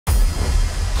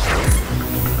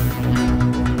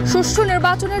সুষ্ঠু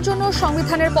নির্বাচনের জন্য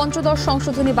সংবিধানের পঞ্চদশ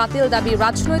সংশোধনী বাতিল দাবি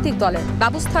রাজনৈতিক দলের,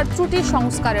 ব্যবস্থার ত্রুটি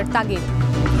সংস্কারের তাগিদ।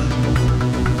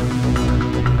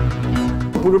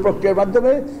 পুরো প্রক্রিয়ার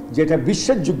মাধ্যমে যেটা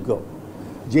বিশ্বাসযোগ্য,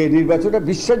 যে নির্বাচনটা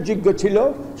বিশ্বাসযোগ্য ছিল,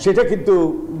 সেটা কিন্তু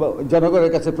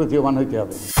জনগণের কাছে প্রতীয়মান হইতে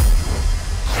হবে।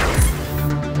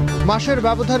 মাসের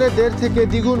ব্যবধানে 1.5 থেকে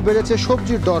দ্বিগুণ বেড়েছে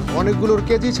সবজির দর, অনেকগুলোর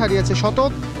কেজি ছাড়িয়েছে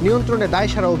শতক, নিয়ন্ত্রণে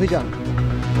দায়সারা অভিযান।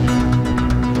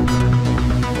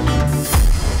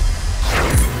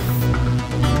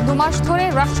 মাস ধরে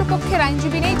রাষ্ট্রপক্ষের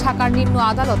আইনজীবী নেই ঢাকার নিম্ন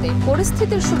আদালতে,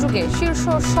 পরিস্থিতির সুযোগে শীর্ষ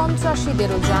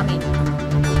সন্ত্রাসীদেরও জামিন।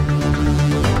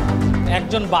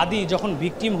 একজন বাদী যখন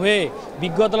ভিকটিম হয়ে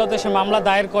বিজ্ঞ আদালতে সে মামলা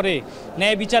দায়ের করে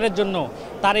ন্যায় বিচারের জন্য,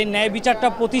 তার এই ন্যায় বিচারটা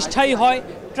প্রতিষ্ঠাই হয়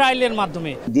ট্রায়ালের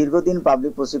মাধ্যমে। দীর্ঘদিন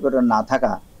পাবলিক প্রসিকিউটর না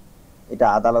থাকা, এটা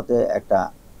আদালতে একটা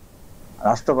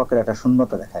রাষ্ট্রপক্ষের একটা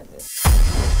শূন্যতা দেখা যায়।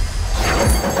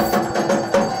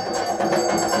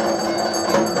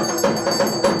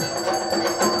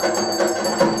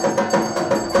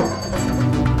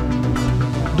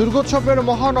 দুর্গোৎসবের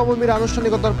মহানবমীর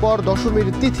আনুষ্ঠানিকতার পর দশমীর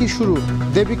তিথি শুরু,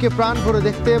 দেবীকে প্রাণ ভরে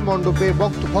দেখতে মণ্ডপে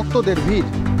ভক্তদের ভিড়।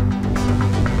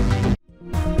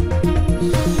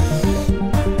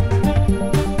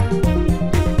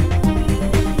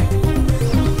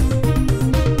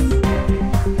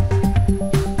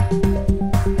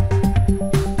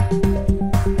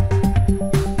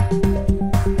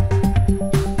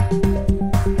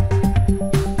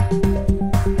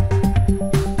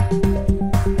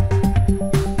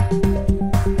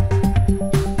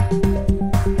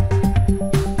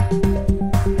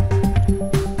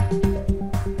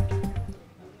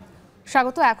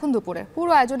 স্বাগত এখন দুপুরে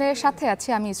পুরো আয়োজনের সাথে আছি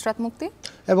আমি ইসরাত মুক্তি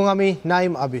এবং আমি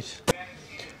নাইম আবির।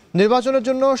 নির্বাচনের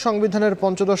জন্য সংবিধানের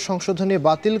পঞ্চদশ সংশোধনী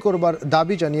বাতিল করবার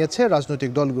দাবি জানিয়েছে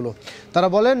রাজনৈতিক দলগুলো। তারা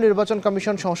বলেন, নির্বাচন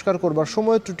কমিশন সংস্কার করবার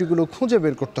সময় ত্রুটিগুলো খুঁজে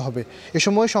বের করতে হবে। এ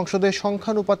সময় সংসদে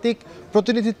সংখ্যানুপাতিক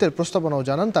প্রতিনিধিত্বের প্রস্তাবনাও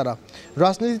জানান তারা।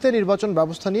 রাজনীতিতে নির্বাচন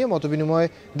ব্যবস্থা নিয়ে মতবিনিময়ে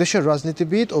দেশের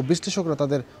রাজনীতিবিদ ও বিশ্লেষকরা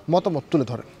তাদের মতামত তুলে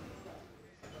ধরেন।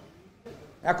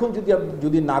 এখন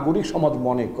যদি নাগরিক সমাজ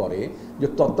মনে করে যে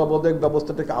তত্ত্বাবধায়ক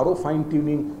ব্যবস্থাটাকে আরও ফাইন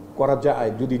টিউনিং করা যায়,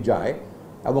 যদি যায়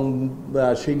এবং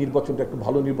সেই নির্বাচনটা একটু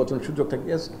ভালো নির্বাচনের সুযোগ থাকে,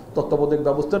 তত্ত্বাবধায়ক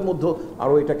ব্যবস্থার মধ্যে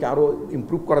আরও এটাকে আরও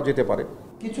ইমপ্রুভ করা যেতে পারে।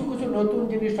 কিছু কিছু নতুন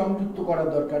জিনিস সংযুক্ত করা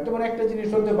দরকার। যেমন একটা জিনিস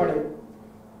হতে পারে,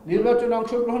 নির্বাচনে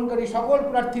অংশগ্রহণকারী সকল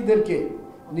প্রার্থীদেরকে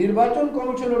নির্বাচন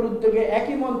কমিশনের উদ্যোগে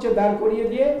একই মঞ্চে দাঁড় করিয়ে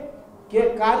দিয়ে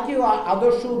কার কি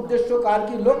আদর্শ উদ্দেশ্য, কার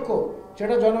কি লক্ষ্য,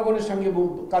 সেটা জনগণের সঙ্গে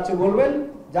কাছে বলবেন,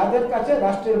 যাদের কাছে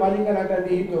রাষ্ট্রের মালিকানাটা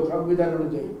নিহিত সংবিধান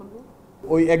অনুযায়ী।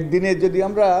 ওই একদিনে যদি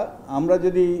আমরা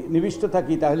যদি নিবিষ্ট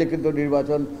থাকি, তাহলে কিন্তু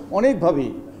নির্বাচন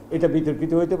অনেকভাবেই এটা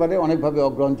বিতর্কিত হতে পারে, অনেকভাবে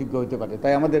অগ্রহণযোগ্য হতে পারে।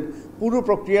 তাই আমাদের পুরো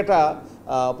প্রক্রিয়াটা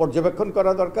পর্যবেক্ষণ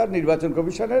করা দরকার নির্বাচন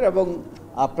কমিশনের, এবং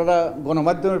আপনারা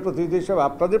গণমাধ্যমের প্রতিনিধি হিসেবে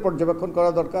আপনাদের পর্যবেক্ষণ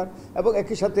করা দরকার, এবং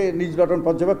একই সাথে নির্বাচন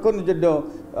পর্যবেক্ষণের জন্য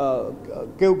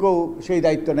কেউ সেই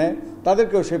দায়িত্ব নেয়,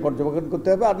 তাদেরকেও সেই পর্যবেক্ষণ করতে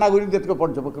হবে, আর নাগরিকদেরকেও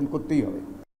পর্যবেক্ষণ করতেই হবে।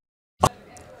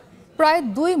 প্রায়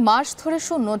 2 মাস ধরে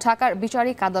শূন্য ঢাকার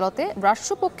বিচারিক আদালতে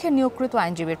রাষ্ট্রপক্ষের নিয়োগকৃত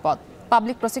আইনজীবীর পদ।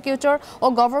 পাবলিক প্রসিকিউটর ও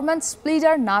গভর্নমেন্ট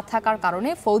প্লিডার না থাকার কারণে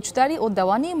ফৌজদারি ও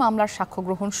দেওয়ানি মামলার সাক্ষ্য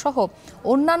গ্রহণ সহ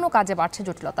অন্যান্য কাজে বাড়ছে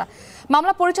জটিলতা।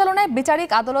 মামলা পরিচালনায় বিচারিক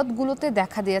আদালতগুলোতে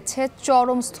দেখা দিয়েছে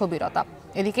চরম স্থবিরতা।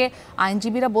 এদিকে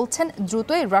আইনজীবীরা বলছেন,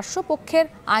 দ্রুতই রাষ্ট্রপক্ষের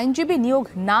আইনজীবী নিয়োগ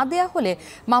না দেয়া হলে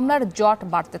মামলার জট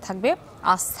বাড়তে থাকবে,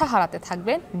 আস্থা হারাতে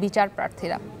থাকবেন বিচার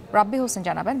প্রার্থীরা। রাব্বি হোসেন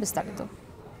জানাবেন বিস্তারিত।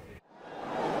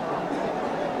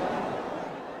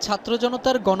 ছাত্র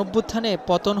জনতার গণঅভ্যুত্থানে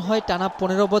পতন হয় টানা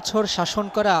 15 বছর শাসন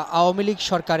করা আওয়ামী লীগ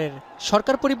সরকারের।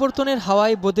 সরকার পরিবর্তনের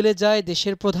হাওয়ায় বদলে যায়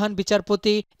দেশের প্রধান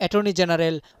বিচারপতি, অ্যাটর্নি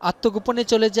জেনারেল। আত্মগোপনে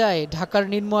চলে যায় ঢাকার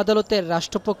নিম্ন আদালতের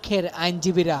রাষ্ট্রপক্ষের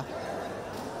আইনজীবীরা।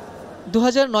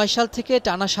 2009 সাল থেকে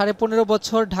টানা 15.5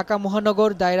 বছর ঢাকা মহানগর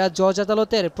দায়রা জজ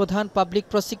আদালতের প্রধান পাবলিক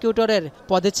প্রসিকিউটরের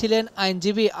পদে ছিলেন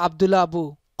আইনজীবী আব্দুল্লাহ আবু।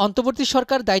 অন্তর্বর্তী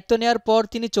সরকার দায়িত্ব নেয়ার পর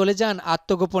তিনি চলে যান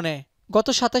আত্মগোপনে। গত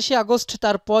 27 আগস্ট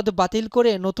তার পদ বাতিল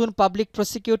করে নতুন পাবলিক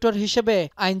প্রসিকিউটর হিসেবে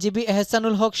আইনজীবী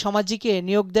এহসানুল হক সমাজিকে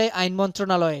নিয়োগ দেয় আইন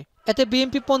মন্ত্রণালয়। এতে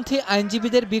বিএনপিপন্থী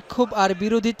আইনজীবীদের বিক্ষোভ আর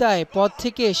বিরোধিতায় পদ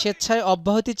থেকে স্বেচ্ছায়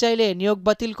অব্যাহতি চাইলে নিয়োগ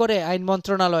বাতিল করে আইন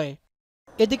মন্ত্রণালয়।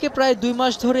 এদিকে প্রায় 2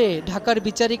 মাস ধরে ঢাকার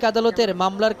বিচারিক আদালতের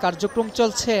মামলার কার্যক্রম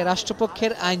চলছে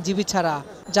রাষ্ট্রপক্ষের আইনজীবী ছাড়া,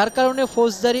 যার কারণে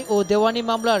ফৌজদারি ও দেওয়ানি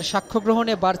মামলার সাক্ষ্য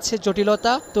গ্রহণে বাড়ছে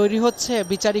জটিলতা, তৈরি হচ্ছে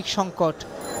বিচারিক সংকট।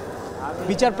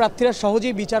 বিচার প্রার্থীরা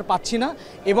সহজেই বিচার পাচ্ছি না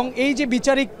এবং এই যে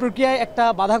বিচারিক প্রক্রিয়ায় একটা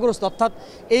বাধাগ্রস্ত, অর্থাৎ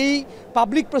এই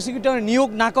পাবলিক প্রসিকিউটর নিয়োগ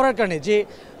না করার কারণে যে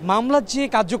মামলার যে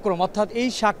কার্যক্রম, অর্থাৎ এই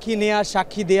সাক্ষী নেয়া,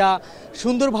 সাক্ষী দেয়া,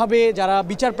 সুন্দরভাবে যারা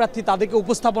বিচার প্রার্থী তাদেরকে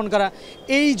উপস্থাপন করা,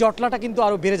 এই জটলাটা কিন্তু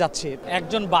আরও বেড়ে যাচ্ছে।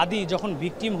 একজন বাদী যখন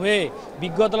ভিকটিম হয়ে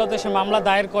বিজ্ঞ আদালতে সে মামলা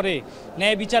দায়ের করে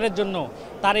ন্যায় বিচারের জন্য,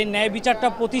 তার এই ন্যায় বিচারটা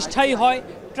প্রতিষ্ঠাই হয়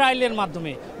ট্রায়ালের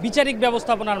মাধ্যমে, বিচারিক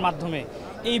ব্যবস্থাপনার মাধ্যমে।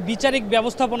 এই বিচারিক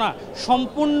ব্যবস্থাপনা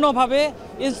সম্পূর্ণভাবে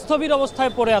স্থবির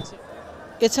অবস্থায় পড়ে আছে।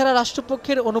 এছাড়া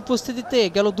রাষ্ট্রপক্ষের অনুপস্থিতিতে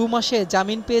গেল 2 মাসে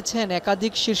জামিন পেয়েছেন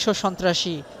একাধিক শীর্ষ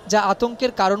সন্ত্রাসী, যা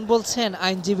আতঙ্কের কারণ বলছেন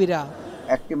আইনজীবীরা।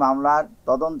 একটি মামলার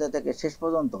তদন্তে থেকে শেষ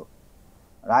পর্যন্ত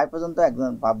রায় পর্যন্ত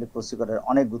একজন পাবলিক প্রসিকিউটরের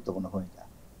অনেক গুরুত্বপূর্ণ ভূমিকা।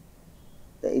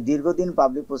 তো এই দীর্ঘদিন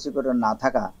পাবলিক প্রসিকিউটর না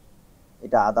থাকা,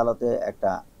 এটা আদালতে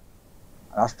একটা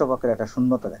রাষ্ট্রপক্ষের একটা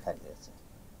শূন্যতা দেখা গিয়েছে।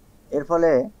 এর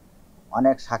ফলে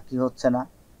অনেক সাক্ষী হচ্ছে না,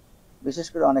 বিশেষ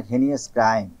করে অনেক হেনিয়াস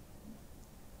ক্রাইম,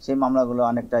 সেই মামলাগুলো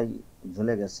অনেকটাই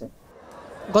ঝুলে গেছে।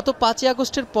 গত 5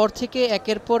 আগস্টের পর থেকে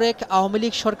একের পর এক আওয়ামী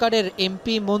লীগ সরকারের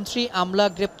এমপি, মন্ত্রী, আমলা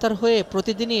গ্রেপ্তার হয়ে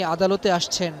প্রতিদিনই আদালতে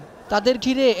আসছেন। তাদের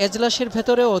ঘিরে এজলাসের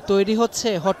ভেতরেও তৈরি হচ্ছে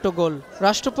হট্টগোল।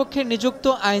 রাষ্ট্রপক্ষের নিযুক্ত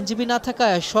আইনজীবী না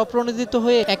থাকায় স্বপ্রণোদিত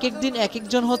হয়ে এক একদিন এক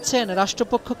একজন হচ্ছেন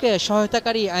রাষ্ট্রপক্ষকে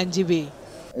সহায়তাকারী আইনজীবী।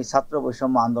 এই ছাত্র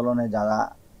বৈষম্য আন্দোলনে যারা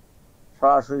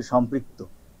সরাসরি সম্পৃক্ত,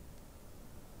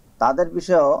 তাদের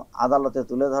বিষয়েও আদালতে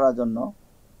তুলে ধরার জন্য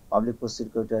পাবলিক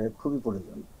প্রসিকিউটরের খুবই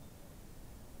প্রয়োজন।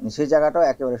 সেই জায়গাটাও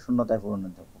একেবারে শূন্যতায়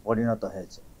পরিণত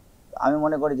হয়েছে। আমি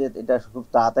মনে করি যে এটা খুব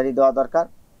তাড়াতাড়ি দেওয়া দরকার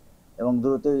এবং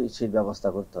দ্রুতই সেই ব্যবস্থা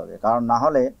করতে হবে, কারণ না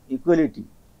হলে ইকুয়ালিটি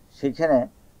সেইখানে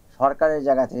সরকারের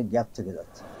জায়গা থেকে গ্যাপ থেকে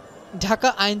যাচ্ছে। ঢাকা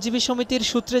আইনজীবী সমিতির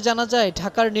সূত্রে জানা যায়,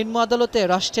 ঢাকার নিম্ন আদালতে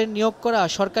রাষ্ট্রের নিয়োগ করা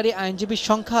সরকারি আইনজীবীর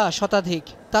সংখ্যা শতাধিক।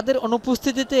 তাদের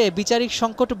অনুপস্থিতিতে বিচারিক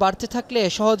সংকট বাড়তে থাকলে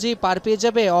সহজেই পার পেয়ে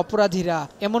যাবে অপরাধীরা,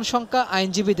 এমন শঙ্কা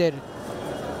আইনজীবীদের।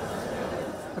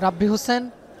 রাব্বি হোসেন,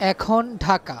 এখন,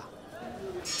 ঢাকা।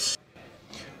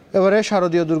 এবারে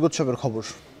শারদীয় দুর্গোৎসবের খবর।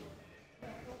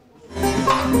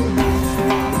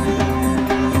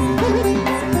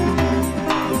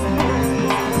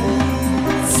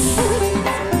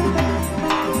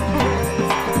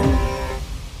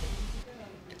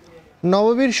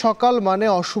 নবমীর সকাল মানে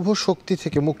অশুভ শক্তি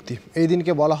থেকে মুক্তি। এই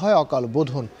দিনকে বলা হয় অকাল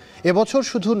বোধন। এবছর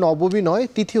শুধু নবমী নয়,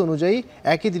 তিথি অনুযায়ী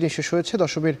একই দিনে শেষ হয়েছে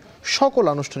দশমীর সকল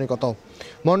আনুষ্ঠানিকতাও।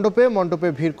 মণ্ডপে মণ্ডপে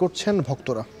ভিড় করছেন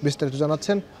ভক্তরা। বিস্তারিত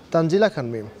জানাচ্ছেন তানজিলা খান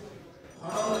মিম।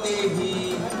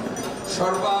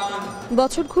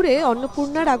 বছর ঘুরে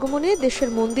অন্নপূর্ণার আগমনে দেশের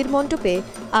মন্দির মণ্ডপে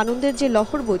আনন্দের যে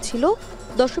লহর বইছিল,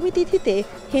 দশমী তিথিতে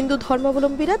হিন্দু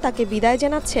ধর্মাবলম্বীরা তাকে বিদায়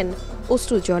জানাচ্ছেন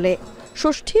অশ্রু জলে।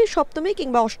 ষষ্ঠী, সপ্তমী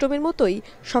কিংবা অষ্টমীর মতোই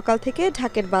সকাল থেকে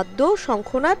ঢাকের বাদ্য,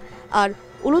 শঙ্খনাদ আর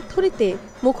উলুধ্বনিতে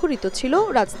মুখরিত ছিল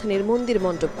রাজধানীর মন্দির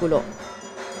মণ্ডপগুলো।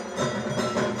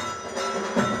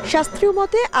 শাস্ত্রীয়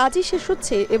মতে আজই শেষ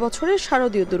হচ্ছে এবছরের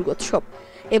শারদীয় দুর্গোৎসব।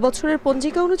 এবছরের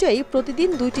পঞ্জিকা অনুযায়ী প্রতিদিন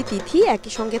 2টি তিথি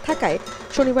একই সঙ্গে থাকায়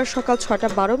শনিবার সকাল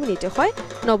 6:12 হয়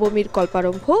নবমীর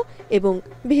কল্পারম্ভ এবং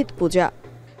বিহিত পূজা।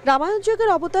 রামায়ণ যুগের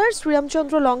অবতার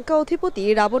শ্রীরামচন্দ্র লঙ্কা অধিপতি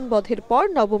রাবণ বধের পর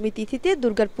নবমী তিথিতে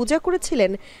দুর্গার পূজা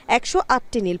করেছিলেন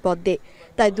 108টি নীলপদ্মে।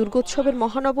 তাই দুর্গোৎসবের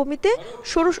মহানবমীতে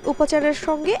ষোড়শ উপাচারের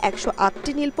সঙ্গে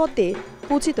 108টি নীলপদ্মে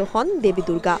পূজিত হন দেবী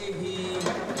দুর্গা।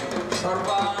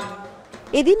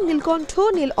 এদিন নীলকণ্ঠ,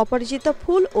 নীল অপরাজিতা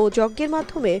ফুল ও যজ্ঞের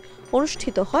মাধ্যমে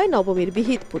অনুষ্ঠিত হয় নবমীর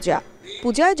বিহিত পূজা।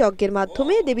 পূজায় যজ্ঞের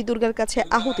মাধ্যমে দেবী দুর্গার কাছে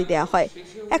আহুতি দেয়া হয়।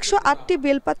 108টি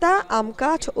বেলপাতা, আম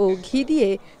কাঠ ও ঘি দিয়ে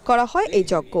করা হয় এই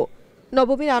যজ্ঞ।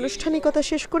 নবমীর আনুষ্ঠানিকতা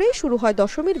শেষ করেই শুরু হয়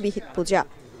দশমীর বিহিত পূজা।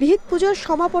 বিহিত পূজার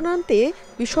সমাপনান্তে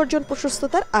বিসর্জন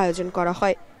প্রশস্ততার আয়োজন করা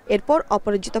হয়। এরপর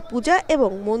অপরাজিতা পূজা এবং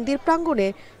মন্দির প্রাঙ্গণে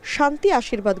শান্তি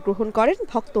আশীর্বাদ গ্রহণ করেন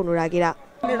ভক্ত অনুরাগীরা।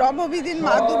 নবমী দিন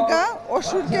মা দুর্গা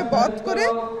অসুরকে বধ করে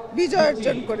বিজয়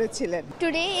অর্জন করেছিলেন।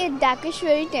 Today at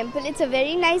Dakeshwari temple it's a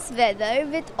very nice weather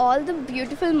with all the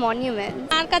beautiful monuments.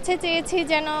 আর কাছে চেয়েছি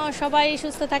যেন সবাই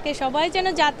সুস্থ থাকে, সবাই যেন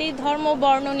জাতি, ধর্ম,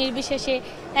 বর্ণ নির্বিশেষে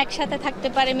একসাথে থাকতে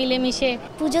পারে মিলেমিশে।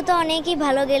 পুজো তো অনেকই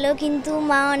ভালো গেল, কিন্তু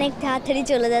মা অনেক তাড়াতাড়ি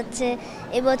চলে যাচ্ছে,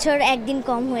 এবছর একদিন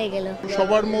কম হয়ে গেল।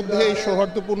 সবার মধ্যে এই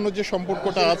সৌহার্দ্যপূর্ণ যে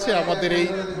সম্পর্কটা আছে আমাদের এই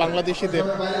বাংলাদেশিদের,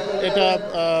 এটা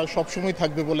সবসময়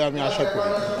থাকবে বলে আমি আশা করি।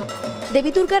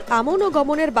 দেবী দুর্গার আমন ও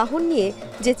গমনের বাহন নিয়ে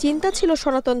যে চিন্তা ছিল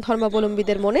সনাতন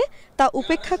ধর্মাবলম্বীদের মনে, তা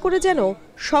উপেক্ষা করে যেন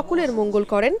সকলের মঙ্গল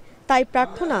করেন, তাই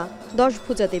প্রার্থনা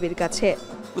দশভুজা দেবীর কাছে।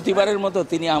 প্রতিবারের মতো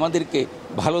তিনি আমাদেরকে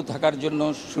ভালো থাকার জন্য,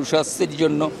 সুস্বাস্থ্যের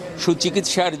জন্য,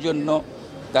 সুচিকিৎসার জন্য,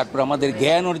 তারপর আমাদের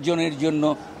জ্ঞান অর্জনের জন্য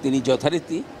তিনি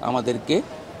যথারীতি আমাদেরকে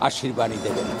আশীর্বাণী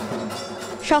দেবেন।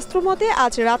 শাস্ত্রমতে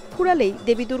আজ রাত ফুরালেই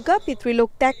দেবী দুর্গা পিতৃলোক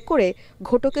ত্যাগ করে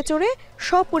ঘটকে চড়ে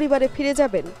সপরিবারে ফিরে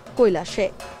যাবেন কৈলাসে।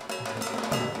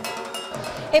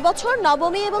 এবছর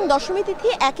নবমী এবং দশমী তিথি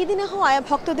একই দিনে হওয়ায়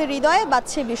ভক্তদের হৃদয়ে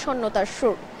বাজছে বিষণ্ণতার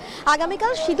সুর।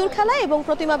 আগামীকাল সিঁদুর খেলা এবং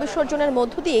প্রতিমা বিসর্জনের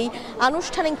মধ্য দিয়েই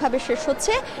আনুষ্ঠানিকভাবে শেষ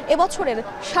হচ্ছে এবছরের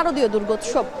শারদীয়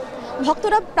দুর্গোৎসব।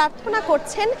 ভক্তরা প্রার্থনা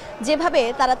করছেন যেভাবে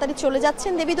তাড়াতাড়ি চলে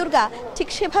যাচ্ছেন দেবী দুর্গা, ঠিক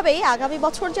সেভাবেই আগামী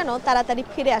বছর যেন তাড়াতাড়ি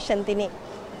ফিরে আসেন তিনি।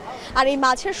 আর এই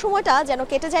মাঝের সময়টা যেন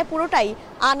কেটে যায় পুরোটাই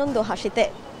আনন্দ হাসিতে।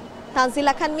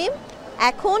 তানজিলা খান মিম,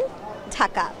 এখন,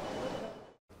 ঢাকা।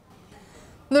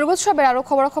 দুর্গোৎসবের আরো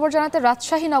খবর জানাতে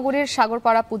রাজশাহী নগরীর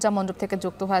সাগরপাড়া পূজা মণ্ডপ থেকে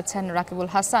যুক্ত হয়েছেন রাকিবুল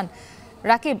হাসান।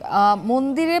 রাকিব,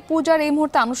 মন্দিরে পূজার এই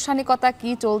মুহূর্তে আনুষ্ঠানিকতা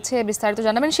কি চলছে বিস্তারিত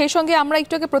জানাবেন। সেই সঙ্গে আমরা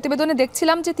একটু আগে প্রতিবেদনে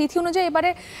দেখছিলাম যে তিথি অনুযায়ী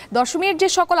এবারে দশমীর যে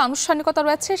সকল আনুষ্ঠানিকতা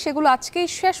রয়েছে সেগুলো আজকেই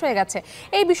শেষ হয়ে গেছে।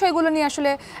 এই বিষয়গুলো নিয়ে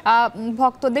আসলে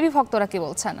দেবী ভক্তরা কি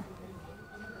বলছেন?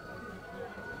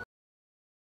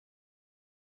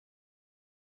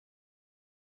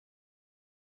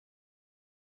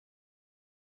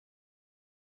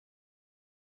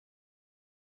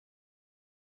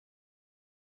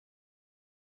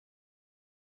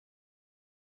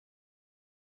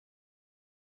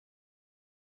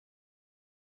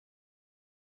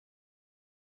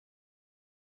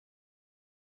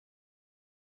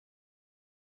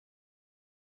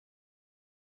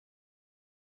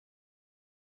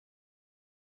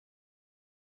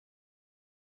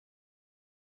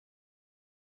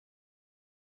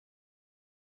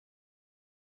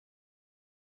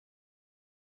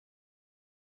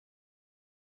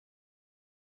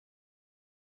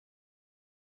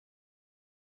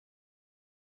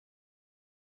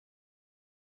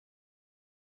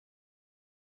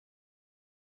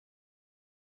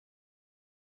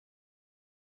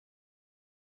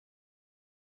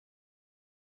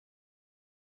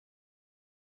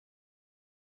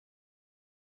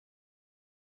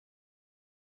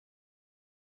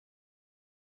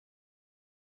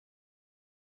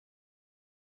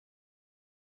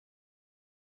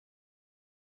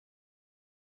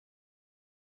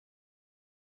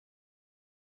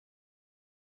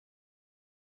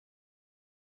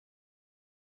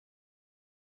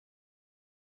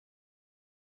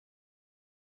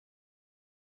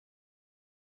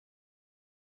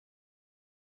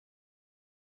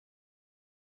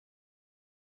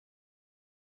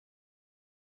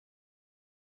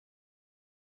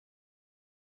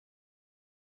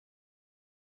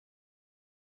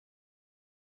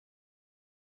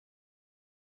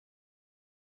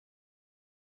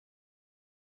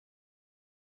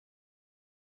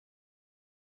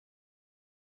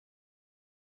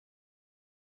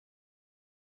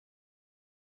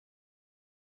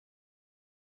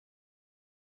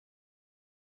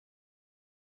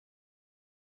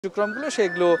 কার্যক্রমগুলো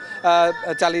সেগুলো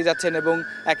চালিয়ে যাচ্ছেন এবং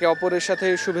একে অপরের সাথে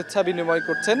শুভেচ্ছা বিনিময়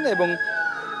করছেন এবং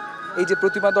এই যে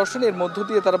প্রতিমা দর্শন এর মধ্য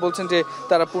দিয়ে তারা বলছেন যে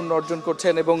তারা পুণ্য অর্জন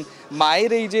করছেন এবং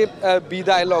মায়ের এই যে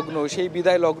বিদায় লগ্ন সেই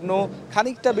বিদায় লগ্ন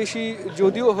খানিকটা বেশি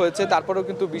যদিও হয়েছে তারপরেও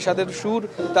কিন্তু বিষাদের সুর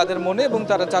তাদের মনে এবং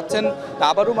তারা চাচ্ছেন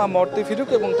আবারও মা মর্তে ফিরুক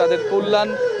এবং তাদের কল্যাণ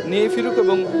নিয়ে ফিরুক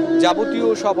এবং যাবতীয়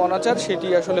সব অনাচার সেটি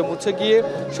আসলে মুছে গিয়ে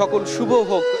সকল শুভ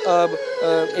হোক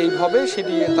এইভাবে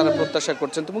সেটি তারা প্রত্যাশা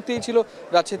করছেন। তো মুক্তি এই ছিল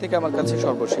রাজশাহী থেকে আমার কাছে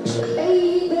সর্বশেষ।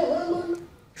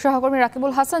 সহকর্মী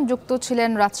রাকিবুল হাসান যুক্ত ছিলেন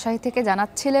রাজশাহী থেকে,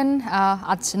 জানাচ্ছিলেন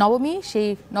আজ নবমী, সেই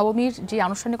নবমীর যে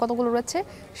আনুষ্ঠানিকতাগুলো রয়েছে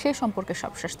সেই সম্পর্কে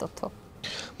সবশেষ তথ্য।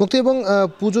 মুক্তি, এবং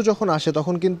পুজো যখন আসে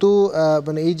তখন কিন্তু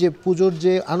মানে এই যে পুজোর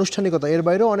যে আনুষ্ঠানিকতা এর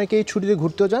বাইরেও অনেকেই ছুটিতে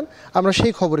ঘুরতেও যান, আমরা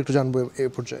সেই খবর একটু জানবো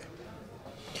এই পর্যায়ে।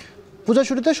 পূজা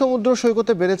ছুটিতে সমুদ্র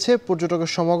সৈকতে বেড়েছে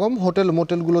পর্যটকের সমাগম, হোটেল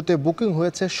মোটেলগুলোতে বুকিং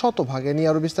হয়েছে শতভাগে। নিয়ে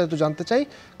আরও বিস্তারিত জানতে চাই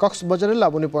কক্সবাজারের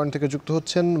লাবণী পয়েন্ট থেকে যুক্ত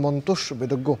হচ্ছেন মন্তোষ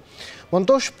বেদজ্ঞ।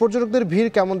 মন্তোষ, পর্যটকদের ভিড়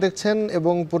কেমন দেখছেন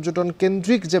এবং পর্যটন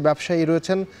কেন্দ্রিক যে ব্যবসায়ী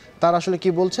রয়েছেন তারা আসলে কি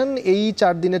বলছেন? এই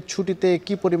 4 দিনের ছুটিতে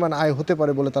কি পরিমাণ আয় হতে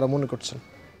পারে বলে তারা মনে করছেন?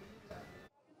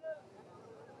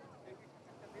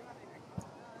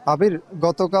 আবির,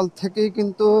 গতকাল থেকেই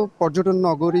কিন্তু পর্যটন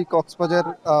নগরী কক্সবাজার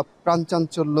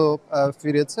প্রাণচাঞ্চল্য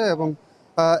ফিরেছে এবং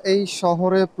এই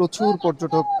শহরে প্রচুর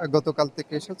পর্যটক গতকাল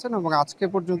থেকে এসেছেন এবং আজকে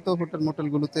পর্যন্ত হোটেল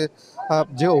মোটেলগুলোতে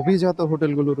যে অভিজাত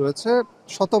হোটেলগুলো রয়েছে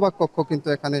শতভাগ কক্ষ কিন্তু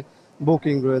এখানে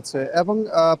বুকিং রয়েছে এবং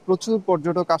প্রচুর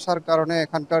পর্যটক আসার কারণে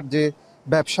এখানকার যে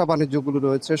ব্যবসা বাণিজ্যগুলো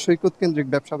রয়েছে, সৈকত কেন্দ্রিক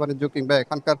ব্যবসা বাণিজ্য কিংবা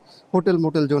এখানকার হোটেল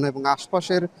মোটেল জোন এবং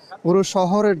আশপাশের পুরো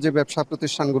শহরের যে ব্যবসা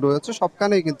প্রতিষ্ঠানগুলো রয়েছে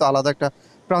সবখানেই কিন্তু আলাদা একটা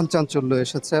প্রাণচাঞ্চল্য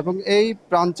এসেছে এবং এই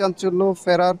প্রাণচাঞ্চল্য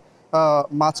ফেরার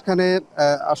মাঝখানে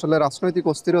আসলে রাজনৈতিক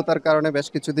অস্থিরতার কারণে বেশ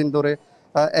কিছুদিন ধরে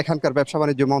এখানকার ব্যবসা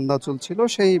বাণিজ্য মন্দা চলছিল,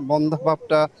 সেই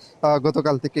মন্দাভাবটা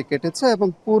গতকাল থেকে কেটেছে এবং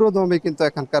পুরো দমে কিন্তু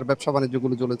এখানকার ব্যবসা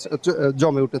বাণিজ্যগুলো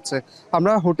জমে উঠেছে।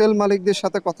 আমরা হোটেল মালিকদের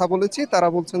সাথে কথা বলেছি, তারা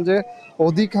বলছেন যে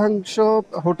অধিকাংশ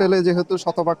হোটেলে যেহেতু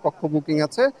শতভাগ কক্ষ বুকিং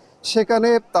আছে, সেখানে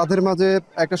তাদের মাঝে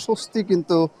একটা স্বস্তি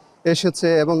কিন্তু এসেছে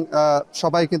এবং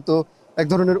সবাই কিন্তু এক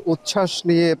ধরনের উচ্ছ্বাস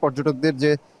নিয়ে পর্যটকদের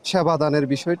যে সেবা দানের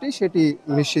বিষয়টি সেটি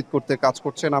নিশ্চিত করতে কাজ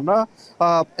করছেন। আমরা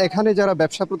এখানে যারা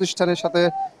ব্যবসা প্রতিষ্ঠানের সাথে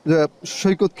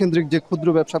সৈকত কেন্দ্রিক যে ক্ষুদ্র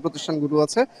ব্যবসা প্রতিষ্ঠানগুলো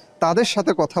আছে তাদের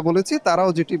সাথে কথা বলেছি,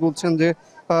 তারাও যেটি বলছেন যে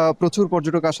প্রচুর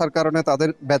পর্যটক আসার কারণে তাদের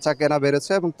বেচা কেনা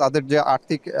বেড়েছে এবং তাদের যে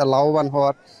আর্থিক লাভবান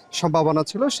হওয়ার সম্ভাবনা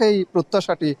ছিল সেই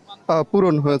প্রত্যাশাটি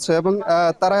পূরণ হয়েছে এবং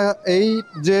তারা এই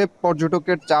যে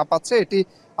পর্যটকের চাপ আছে এটি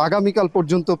আগামীকাল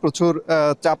পর্যন্ত প্রচুর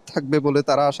চাপ থাকবে বলে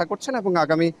তারা আশা করছেন এবং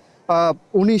আগামী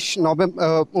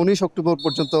 19 অক্টোবর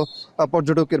পর্যন্ত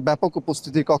পর্যটকের ব্যাপক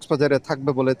উপস্থিতি কক্সবাজারে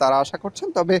থাকবে বলে তারা আশা করছেন।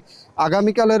 তবে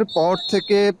আগামীকালের পর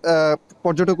থেকে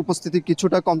পর্যটক উপস্থিতি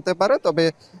কিছুটা কমতে পারে, তবে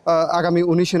আগামী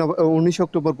 19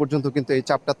 অক্টোবর পর্যন্ত কিন্তু এই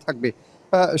চাপটা থাকবে,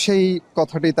 সেই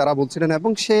কথাটি তারা বলছিলেন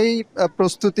এবং সেই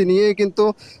প্রস্তুতি নিয়ে কিন্তু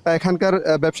এখানকার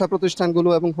ব্যবসা প্রতিষ্ঠানগুলো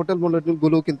এবং হোটেল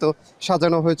মডেলগুলো কিন্তু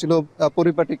সাজানো হয়েছিল,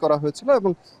 পরিপাটি করা হয়েছিল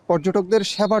এবং পর্যটকদের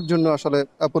সেবার জন্য আসলে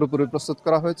পুরোপুরি প্রস্তুত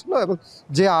করা হয়েছিল এবং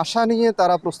যে আশা নিয়ে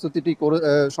তারা প্রস্তুতিটি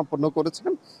সম্পন্ন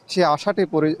করেছিলেন সেই আশাটি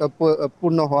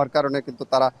পূর্ণ হওয়ার কারণে কিন্তু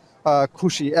তারা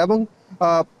খুশি এবং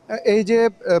এই যে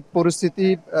পরিস্থিতি,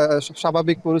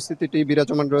 স্বাভাবিক পরিস্থিতিটি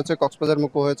বিরাজমান রয়েছে, কক্সবাজার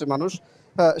মুখ হয়েছে মানুষ,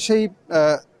 সেই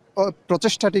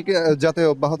প্রচেষ্টাটি যাতে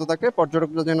অব্যাহত থাকে,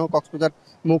 পর্যটকরা যেন কক্সবাজার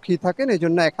মুখী থাকেন, এই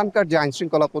জন্য এখানকার যে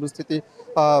আইনশৃঙ্খলা পরিস্থিতি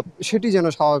সেটি যেন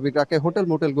স্বাভাবিক রাখে, হোটেল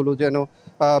মোটেলগুলো যেন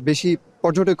বেশি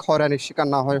পর্যটক হয়রানির শিকার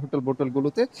না হয় হোটেল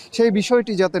মোটেলগুলোতে, সেই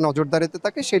বিষয়টি যাতে নজরদারিতে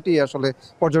থাকে সেটি আসলে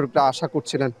পর্যটকরা আশা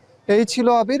করছিলেন। এই ছিল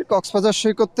আবির, কক্সবাজার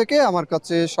সৈকত থেকে আমার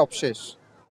কাছে সব শেষ।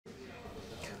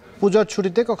 পূজার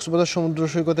ছুটিতে কক্সবাজার সমুদ্র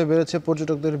সৈকতে বেড়েছে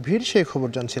পর্যটকদের ভিড়, সেই খবর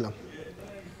জানছিলাম।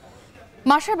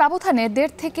 মাসের ব্যবধানে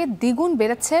 1.5 থেকে দ্বিগুণ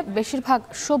বেড়েছে বেশিরভাগ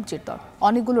সবজির দর,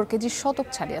 অনেকগুলোর কেজি শতক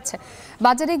ছাড়িয়েছে।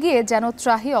 বাজারে গিয়ে যেন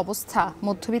ত্রাহি অবস্থা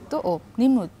মধ্যবিত্ত ও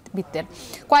নিম্নবিত্তের।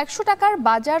 কয়েকশো টাকার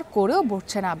বাজার করেও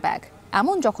ভরছে না ব্যাগ।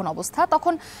 এমন যখন অবস্থা,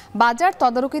 তখন বাজার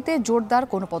তদারকিতে জোরদার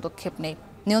কোনো পদক্ষেপ নেই।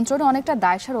 নিয়ন্ত্রণে অনেকটা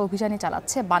দায়সার অভিযানই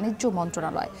চালাচ্ছে বাণিজ্য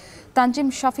মন্ত্রণালয়। তানজিম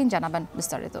শাফিন জানাবেন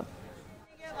বিস্তারিত।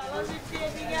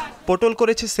 পটল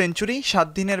করেছে সেঞ্চুরি, 7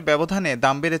 দিনের ব্যবধানে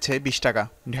দাম বেড়েছে 20 টাকা।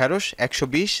 ঢেঁড়স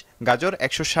 120, গাজর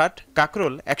 160,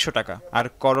 কাকরোল 100 টাকা, আর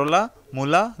করলা,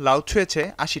 মূলা, লাউ ছুঁয়েছে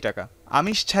 80 টাকা।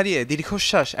 আমিষ ছাড়িয়ে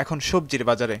দীর্ঘশ্বাস এখন সবজির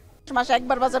বাজারে। মাসে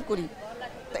একবার বাজার করি,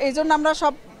 এই জন্য আমরা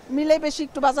সব মিলে বেশি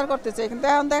একটু বাজার করতে চাই, কিন্তু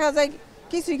এখন দেখা যায়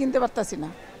কিছুই কিনতে পারতাছি না।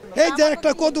 এই যে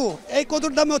একটা কদু, এই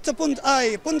কদুর দাম হচ্ছে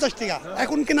 50 টাকা,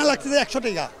 এখন কিনা লাগছে 100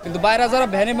 টাকা। কিন্তু বাইরে যারা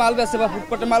ভ্যানে মাল বেচে বা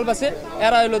ফুটপাতে মাল বেচে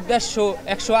এরা হলো 150,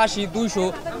 180, 200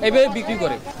 এইভাবে বিক্রি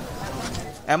করে।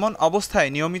 এমন অবস্থায়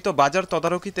নিয়মিত বাজার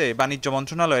তদারকিতে বাণিজ্য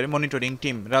মন্ত্রণালয়ের মনিটরিং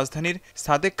টিম রাজধানীর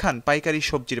সাদেক খান পাইকারি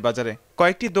সবজির বাজারে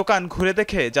কয়েকটি দোকান ঘুরে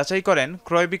দেখে যাচাই করেন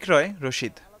ক্রয় বিক্রয়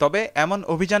রসিদ। তবে এমন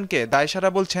অভিযানকে দায়সারা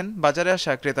বলছেন বাজারে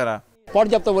আসা ক্রেতারা।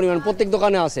 পর্যাপ্ত পরিমাণ প্রত্যেক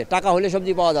দোকানে আছে, টাকা হলে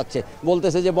সবজি পাওয়া যাচ্ছে।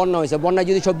 বলতেছে যে বন্যা হয়েছে, বন্যায়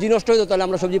যদি সবজি নষ্ট হইতো তাহলে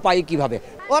আমরা সবজি পাই কিভাবে?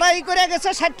 ওরা এই করে গেছে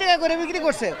 60 টাকা করে বিক্রি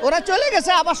করছে, ওরা চলে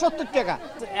গেছে আবার 70 টাকা।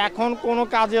 এখন কোনো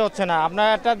কাজে হচ্ছে না, আপনার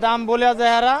একটা দাম বলে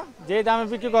যায় এরা যে দামে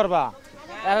বিক্রি করবা,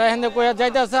 এরা এখানে কইয়া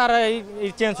যাইতেছে আর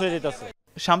এই চেঞ্জ হয়ে যাইতেছে।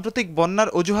 সাম্প্রতিক বন্যার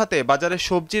অজুহাতে বাজারে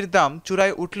সবজির দাম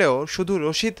চূড়ায় উঠলেও শুধু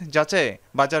রসিদ যাচাইয়ে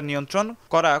বাজার নিয়ন্ত্রণ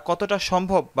করা কতটা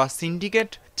সম্ভব বা সিন্ডিকেট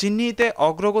চিহ্নিতে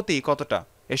অগ্রগতি কতটা,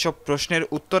 এসব প্রশ্নের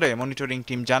উত্তরে মনিটরিং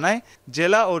টিম জানায়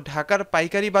জেলা ও ঢাকার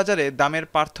পাইকারি বাজারে দামের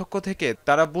পার্থক্য থেকে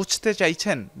তারা বুঝতে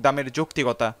চাইছেন দামের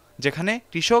যৌক্তিকতা, যেখানে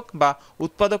কৃষক বা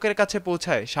উৎপাদকের কাছে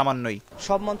পৌঁছায় সামান্যই।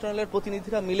 সব মন্ত্রণালয়ের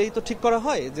প্রতিনিধিরা মিলেই তো ঠিক করা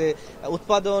হয় যে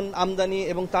উৎপাদন, আমদানি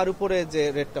এবং তার উপরে যে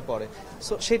রেটটা পড়ে।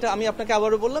 সো সেটা আমি আপনাকে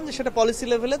আবারও বললাম যে সেটা পলিসি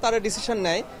লেভেলে তারা ডিসিশন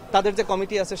নেয়, তাদের যে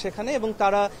কমিটি আছে সেখানে, এবং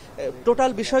তারা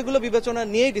টোটাল বিষয়গুলো বিবেচনা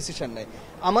নিয়েই ডিসিশন নেয়।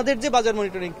 আমাদের যে বাজার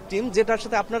মনিটরিং টিম, যেটার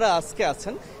সাথে আপনারা আজকে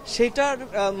আছেন, সেইটার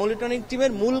মনিটরিং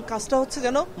টিমের মূল কাজটা হচ্ছে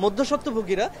যেন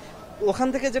মধ্যস্বত্বভোগীরা ওখান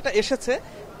থেকে যেটা এসেছে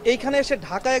এইখানে এসে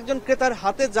ঢাকায় একজন ক্রেতার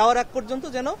হাতে যাওয়ার আগ পর্যন্ত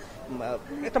যেন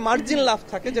একটা মার্জিন লাভ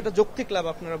থাকে, যেটা যৌক্তিক লাভ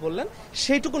আপনারা বললেন,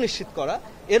 সেইটুকু নিশ্চিত করা।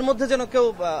 এর মধ্যে যেন কেউ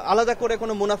আলাদা করে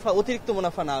কোনো মুনাফা, অতিরিক্ত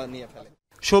মুনাফা না নিয়ে ফেলে।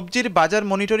 সবজির বাজার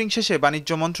মনিটরিং শেষে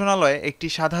বাণিজ্য মন্ত্রণালয় একটি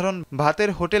সাধারণ ভাতের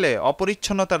হোটেলে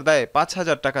অপরিচ্ছন্নতার দায়ে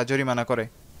 5,000 টাকা জরিমানা করে।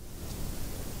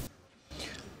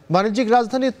 বাণিজ্যিক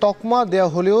রাজধানী তকমা দেয়া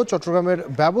হলেও চট্টগ্রামের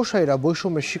ব্যবসায়ীরা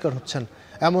বৈষম্যের শিকার হচ্ছেন।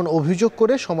 এমন অভিযোগ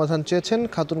করে সমাধান চেয়েছেন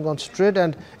খাতুনগঞ্জ ট্রেড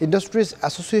অ্যান্ড ইন্ডাস্ট্রিজ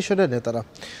অ্যাসোসিয়েশনের নেতারা।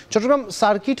 চট্টগ্রাম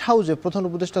সার্কিট হাউসে প্রধান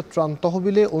উপদেষ্টা ত্রাণ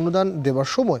তহবিলে অনুদান দেওয়ার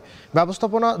সময়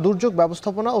দুর্যোগ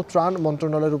ব্যবস্থাপনা ও ত্রাণ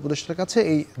মন্ত্রণালয়ের উপদেষ্টার কাছে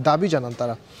এই দাবি জানান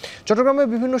তারা। চট্টগ্রামে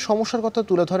বিভিন্ন সমস্যার কথা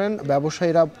তুলে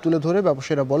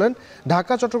ব্যবসায়ীরা বলেন,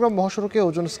 ঢাকা চট্টগ্রাম মহাসড়কে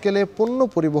ওজন স্কেলে পণ্য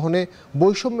পরিবহনে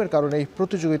বৈষম্যের কারণে এই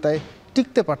প্রতিযোগিতায়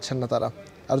টিকতে পারছেন না তারা।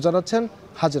 আর জানাচ্ছেন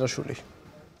হাজেরা শুলি।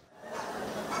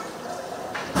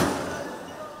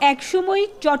 একসময়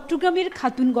চট্টগ্রামের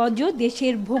খাতুনগঞ্জ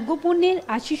দেশের ভোগ্যপণ্যের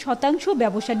 ৮০%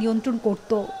 ব্যবসা নিয়ন্ত্রণ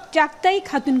করত। চাকতাই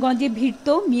খাতুনগঞ্জে ভিড়ত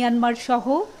মিয়ানমার সহ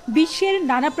বিশ্বের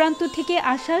নানা প্রান্ত থেকে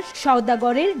আসা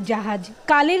সওদাগরের জাহাজ।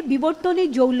 কালের বিবর্তনে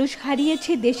জৌলুস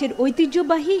হারিয়েছে দেশের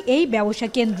ঐতিহ্যবাহী এই ব্যবসা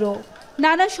কেন্দ্র।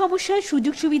 নানা সমস্যার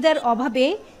সুযোগ সুবিধার অভাবে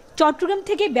চট্টগ্রাম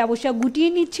থেকে ব্যবসা গুটিয়ে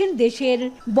নিচ্ছেন দেশের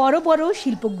বড় বড়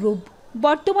শিল্প গ্রুপ।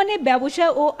 বর্তমানে ব্যবসা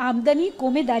ও আমদানি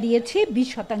কমে দাঁড়িয়েছে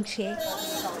 20%।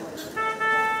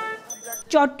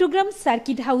 চট্টগ্রাম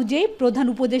সার্কিট হাউজে প্রধান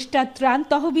উপদেষ্টা ত্রাণ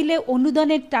তহবিলে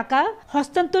অনুদানের টাকা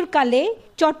হস্তান্তরকালে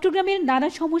চট্টগ্রামের নানা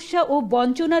সমস্যা ও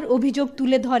বঞ্চনার অভিযোগ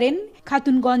তুলে ধরেন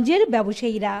খাতুনগঞ্জের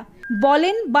ব্যবসায়ীরা।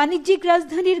 বলেন, বাণিজ্যিক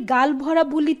রাজধানীর গাল ভরা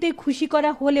বুলিতে খুশি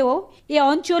করা হলেও এ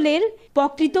অঞ্চলের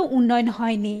প্রকৃত উন্নয়ন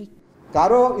হয়নি।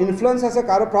 কারো ইনফ্লুয়েন্স আছে,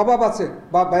 কারো প্রভাব আছে,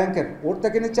 বা ব্যাংকের ওর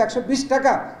থেকে নিচ্ছে 120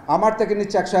 টাকা, আমার থেকে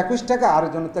নিচ্ছে 121 টাকা,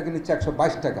 আরেকজনের থেকে নিচ্ছে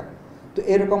 122 টাকা। তো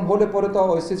এরকম হলে পরে তো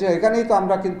হয়েছে এখানেই তো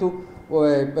আমরা কিন্তু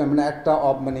একটা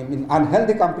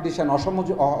আনহেলদি কম্পিটিশন,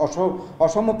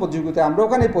 অসম প্রতিযোগিতায় আমরা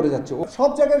ওখানেই পড়ে যাচ্ছি। সব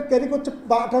জায়গায় ক্যারি করছে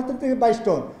 78 থেকে 22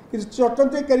 টন, কিন্তু চট্টগ্রাম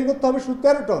থেকে ক্যারি করতে হবে শুধু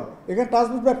 13 টন। এখানে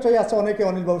ট্রান্সপোর্ট ব্যবসায়ী আছে অনেকে,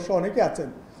 অনিল বাবু অনেকে আছেন,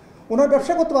 ওনার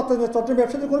ব্যবসা করতে পারতেন না। চট্টগ্রাম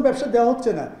ব্যবসাতে কোনো ব্যবসা দেওয়া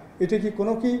হচ্ছে না।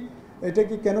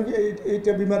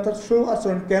 এটা বিমাতার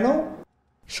আচরণ কেন?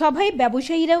 সভায়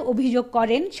ব্যবসায়ীরা অভিযোগ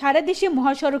করেন, সারা দেশে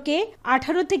মহাসড়কে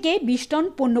 18 থেকে 20 টন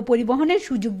পণ্য পরিবহনের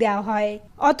সুযোগ দেওয়া হয়,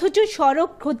 অথচ সড়ক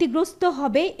ক্ষতিগ্রস্ত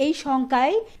হবে এই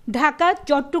শঙ্কায় ঢাকা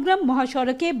চট্টগ্রাম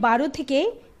মহাসড়কে 12 থেকে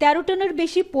 13 টনের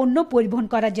বেশি পণ্য পরিবহন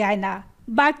করা যায় না।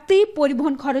 বাড়তি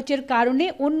পরিবহন খরচের কারণে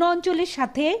অন্য অঞ্চলের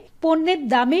সাথে পণ্যের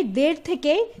দামে 1.5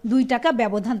 থেকে 2 টাকা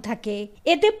ব্যবধান থাকে।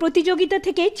 এতে প্রতিযোগিতা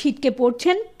থেকে ছিটকে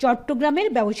পড়ছেন চট্টগ্রামের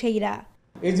ব্যবসায়ীরা।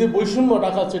 এই যে বৈষম্য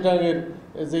ঢাকা চিটাগাংয়ের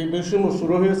যে বৈষম্য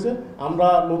শুরু হয়েছে, আমরা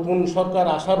নতুন সরকার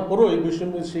আসার পরও এই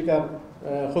বৈষম্যের শিকার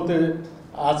হতে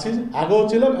আছি, আগেও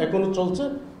ছিলাম, এখনো চলছে।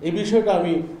 এই বিষয়টা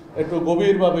আমি একটু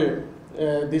গভীরভাবে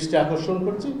দৃষ্টি আকর্ষণ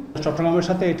করছি। চট্টগ্রামের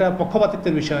সাথে এটা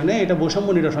পক্ষপাতিত্বের বিষয় নেই, এটা বৈষম্য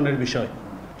নিরসনের বিষয়।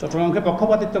 চট্টগ্রামকে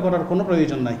পক্ষপাতিত্ব করার কোনো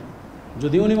প্রয়োজন নাই।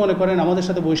 যদি উনি মনে করেন আমাদের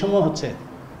সাথে বৈষম্য হচ্ছে,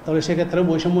 তাহলে সেক্ষেত্রে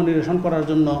বৈষম্য নিরসন করার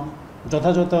জন্য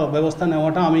যথাযথ ব্যবস্থা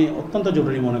নেওয়াটা আমি অত্যন্ত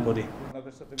জরুরি মনে করি।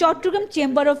 চট্টগ্রাম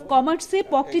চেম্বার অফ কমার্সে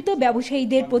প্রকৃত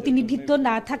ব্যবসায়ীদের প্রতিনিধিত্ব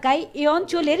না থাকায় এ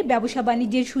অঞ্চলের ব্যবসা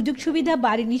বাণিজ্যের সুযোগ সুবিধা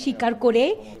বাড়েনি স্বীকার করে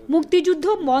মুক্তিযুদ্ধ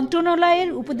মন্ত্রণালয়ের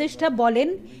উপদেষ্টা বলেন,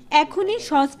 এখনই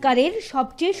সংস্কারের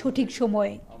সবচেয়ে সঠিক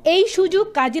সময়। এই সুযোগ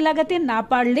কাজে লাগাতে না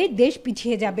পারলে দেশ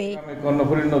পিছিয়ে যাবে।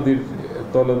 কর্ণফুলী নদীর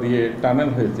তল দিয়ে টানেল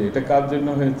হয়েছে, এটা কার জন্য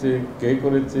হয়েছে, কে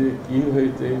করেছে, কি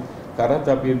হয়েছে, কারা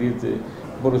চাপিয়ে দিয়েছে,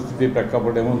 পরিস্থিতির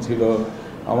প্রেক্ষাপট এমন ছিল,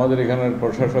 আমাদের এখানের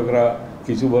প্রশাসকরা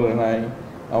কিছু বলে নাই,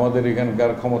 আমাদের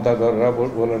এখানকার ক্ষমতাধররা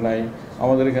বলে নাই,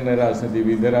 আমাদের এখানে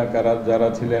রাজনীতিবিদেরা যারা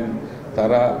ছিলেন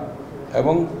তারা,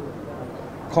 এবং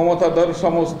ক্ষমতাধর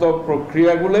সমস্ত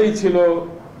প্রক্রিয়াগুলোই ছিল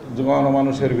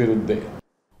জনমানুষের বিরুদ্ধে।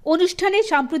 অনুষ্ঠানে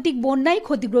সাম্প্রতিক বন্যায়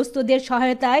ক্ষতিগ্রস্তদের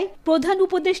সহায়তায় প্রধান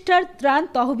উপদেষ্টার ত্রাণ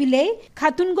তহবিলে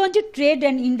খাতুনগঞ্জ ট্রেড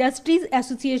অ্যান্ড ইন্ডাস্ট্রিজ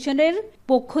অ্যাসোসিয়েশনের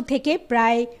পক্ষ থেকে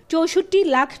প্রায় 64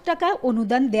 লাখ টাকা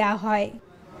অনুদান দেয়া হয়।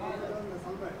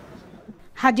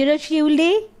 হাজেরা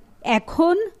শিউলি,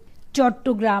 এখন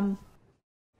চট্টগ্রাম।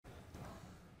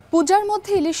 পূজার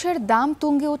মধ্যে ইলিশের দাম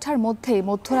তুঙ্গে ওঠার মধ্যেই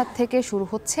মধ্যরাত থেকে শুরু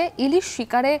হচ্ছে ইলিশ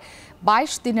শিকারে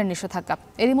 22 দিনের নিষেধাজ্ঞা।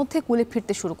 এরই মধ্যে কুলে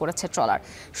ফিরতে শুরু করেছে ট্রলার।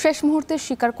 শেষ মুহূর্তে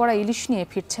শিকার করা ইলিশ নিয়ে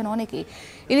ফিরছেন অনেকেই।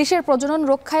 ইলিশের প্রজনন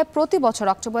রক্ষায় প্রতি বছর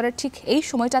অক্টোবরের ঠিক এই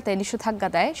সময়টাতে নিষেধাজ্ঞা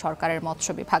দেয় সরকারের মৎস্য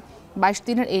বিভাগ। 22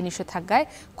 দিনের এই নিষেধাজ্ঞায়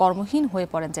কর্মহীন হয়ে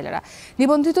পড়েন জেলেরা।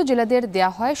 নিবন্ধিত জেলেদের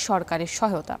দেয়া হয় সরকারি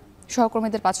সহায়তা।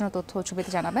 সহকর্মীদের পাঠানো তথ্য ও ছবিতে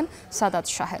জানাবেন সাদাত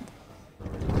শাহেদ।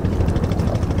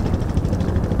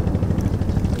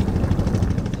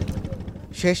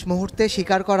 শেষ মুহূর্তে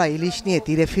শিকার করা ইলিশ নিয়ে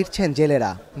তীরে ফিরছেন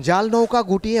জেলেরা। জাল নৌকা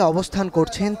গুটিয়ে অবস্থান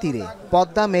করছেন তীরে।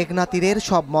 পদ্মা মেঘনা তীরের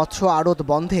সব মৎস্য আড়ত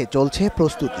বন্ধে চলছে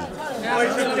প্রস্তুতি।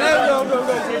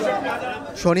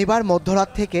 শনিবার মধ্যরাত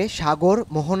থেকে সাগর,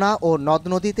 মোহনা ও নদ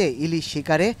নদীতে ইলিশ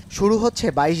শিকারে শুরু হচ্ছে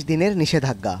 22 দিনের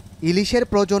নিষেধাজ্ঞা। ইলিশের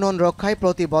প্রজনন রক্ষায়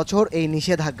প্রতি বছর এই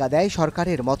নিষেধাজ্ঞা দেয়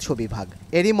সরকারের মৎস্য বিভাগ।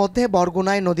 এরই মধ্যে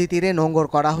বরগুনায় নদী তীরে নোঙর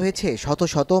করা হয়েছে শত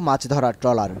শত মাছ ধরার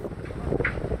ট্রলার।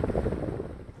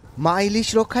 মা ইলিশ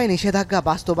রক্ষায় নিষেধাজ্ঞা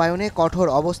বাস্তবায়নে কঠোর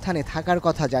অবস্থানে থাকার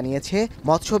কথা জানিয়েছে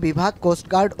মৎস্য বিভাগ,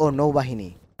 কোস্টগার্ড ও নৌবাহিনী।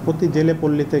 প্রতি জেলে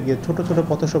পল্লীতে গিয়ে ছোট ছোট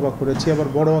পথসভা করেছি, আবার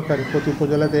বড় আকারে প্রতি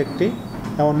উপজেলাতে একটি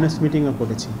অ্যাওয়ারনেস মিটিংও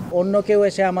করেছি। অন্য কেউ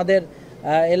এসে আমাদের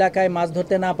এলাকায় মাছ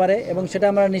ধরতে না পারে এবং সেটা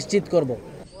আমরা নিশ্চিত করব।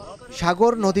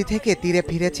 সাগর নদী থেকে তীরে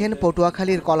ফিরেছেন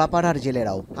পটুয়াখালীর কলাপাড়ার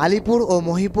জেলেরাও। আলিপুর ও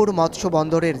মহিপুর মৎস্য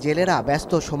বন্দরের জেলেরা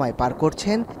ব্যস্ত সময় পার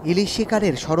করছেন ইলিশ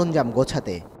শিকারের সরঞ্জাম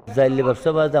গোছাতে। জাইলে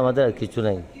ব্যবসা বাদ আমাদের আর কিছু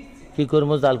নাই, কি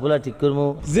করবো জালগুলা ঠিক করবো।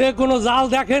 যে কোনো জাল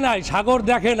দেখে নাই, সাগর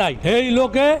দেখে নাই, এই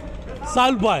লোকে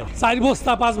চাল পায় 4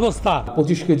 বস্তা 5 বস্তা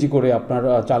 25 কেজি করে আপনার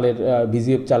চালের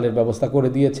ভিজিএফ চালের ব্যবস্থা করে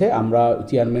দিয়েছে। আমরা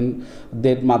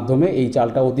চেয়ারম্যানদের মাধ্যমে এই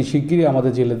চালটা অতি শিগগিরই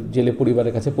আমাদের জেলে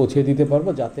পরিবারের কাছে পৌঁছে দিতে পারবো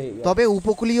যাতে। তবে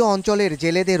উপকূলীয় অঞ্চলের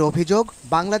জেলেদের অভিযোগ,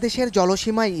 বাংলাদেশের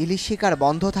জলসীমায় ইলিশ শিকার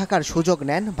বন্ধ থাকার সুযোগ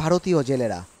নেন ভারতীয়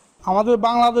জেলেরা। আমাদের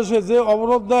বাংলাদেশে যে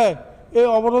অবরোধ দেয়, এই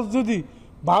অবরোধ যদি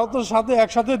ভারতের সাথে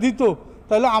একসাথে দিত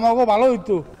তাহলে আমাকেও ভালো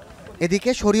হইতো।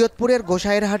 এদিকে শরীয়তপুরের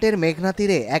গোসাইরহাটের মেঘনা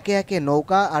তীরে একে একে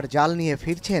নৌকা আর জাল নিয়ে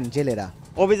ফিরছেন জেলেরা।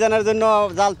 অভিযানের জন্য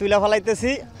জাল তুলে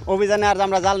ফেলাইতেছি, অভিযানে আর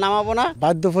আমরা জাল নামাবো না,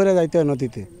 বাধ্য করে যাইতে হয়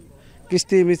নদীতে,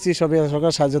 কিস্তি মিস্ত্রি সব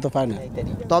সরকার সাহায্য তো পায় না।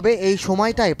 তবে এই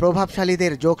সময়টায়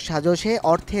প্রভাবশালীদের যোগ সাজসে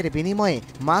অর্থের বিনিময়ে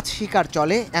মাছ শিকার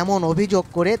চলে এমন অভিযোগ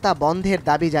করে তা বন্ধের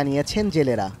দাবি জানিয়েছেন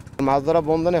জেলেরা। মাছ ধরা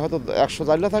বন্ধনে হয়তো 100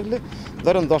 জাল্লা থাকলে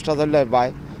ধরেন 10টা জাল্লায়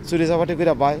বায়, চুরি চাপাটি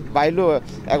করে বাইলেও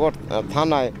একবার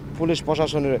থানায় পুলিশ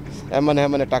প্রশাসনের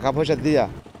মানে টাকা পয়সা দিয়া।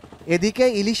 এদিকে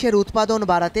ইলিশের উৎপাদন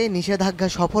বাড়াতে নিষেধাজ্ঞা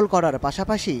সফল করার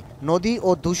পাশাপাশি নদী ও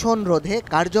দূষণ রোধে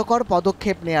কার্যকর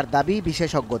পদক্ষেপ নেয়ার দাবি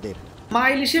বিশেষজ্ঞদের। মা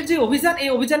ইলিশের যে অভিযান, এই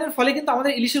অভিযানের ফলে কিন্তু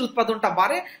আমাদের ইলিশের উৎপাদনটা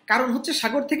বাড়ে, কারণ হচ্ছে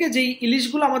সাগর থেকে যেই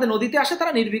ইলিশগুলো আমাদের নদীতে আসে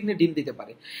তারা নির্বিঘ্নে ডিম দিতে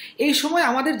পারে। এই সময়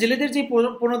আমাদের জেলেদের যে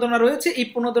প্রণোদনা রয়েছে, এই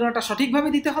প্রণোদনাটা সঠিকভাবে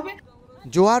দিতে হবে।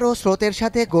 জোয়ার ও স্রোতের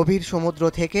সাথে গভীর সমুদ্র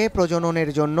থেকে প্রজননের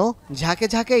জন্য ঝাঁকে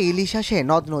ঝাঁকে ইলিশ আসে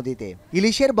নদ নদীতে।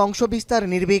 ইলিশের বংশবিস্তার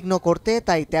নির্বিঘ্ন করতে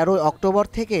তাই 13 অক্টোবর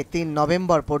থেকে 3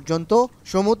 নভেম্বর পর্যন্ত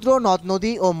সমুদ্র, নদ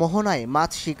নদী ও মোহনায়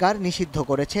মাছ শিকার নিষিদ্ধ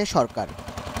করেছে সরকার।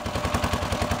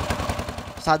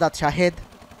 সাদাত শাহেদ,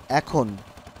 এখন।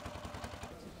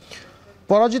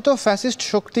 পরাজিত ফ্যাসিস্ট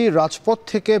শক্তি রাজপথ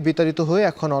থেকে বিতাড়িত হয়ে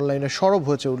এখন অনলাইনে সরব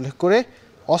হয়েছে উল্লেখ করে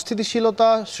অস্থিতিশীলতা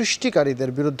সৃষ্টিকারীদের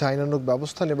বিরুদ্ধে আইনানুগ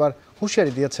ব্যবস্থা নেবার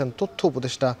হুঁশিয়ারি দিয়েছেন তথ্য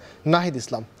উপদেষ্টা নাহিদ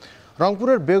ইসলাম।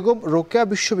 রংপুরের বেগম রোকেয়া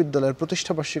বিশ্ববিদ্যালয়ের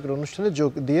প্রতিষ্ঠাবার্ষিকীর অনুষ্ঠানে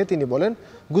যোগ দিয়ে তিনি বলেন,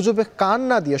 গুজবে কান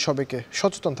না দিয়ে সবাইকে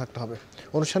সচেতন থাকতে হবে।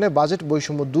 অনুষ্ঠানে বাজেট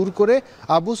বৈষম্য দূর করে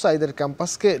আবু সাইদের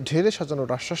ক্যাম্পাসকে ঢেলে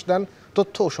সাজানোর আশ্বাস দেন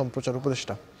তথ্য ও সম্প্রচার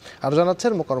উপদেষ্টা। আর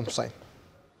জানাচ্ছেন মোকারম হোসাইন।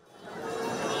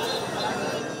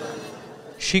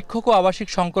 শিক্ষক ও আবাসিক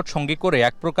সংকট সঙ্গে করে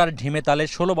এক প্রকার ঢিমে তালে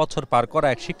 16 বছর পার করা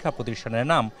এক শিক্ষা প্রতিষ্ঠানের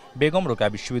নাম বেগম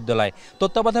রোকেয়া বিশ্ববিদ্যালয়।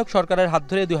 তত্ত্বাবধায়ক সরকারের হাত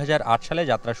ধরে 2008 সালে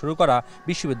যাত্রা শুরু করা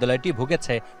বিশ্ববিদ্যালয়টি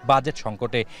ভুগেছে বাজেট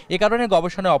সংকটে। এ কারণে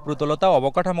গবেষণায় অপ্রতুলতা,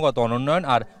 অবকাঠামোগত অনুন্নয়ন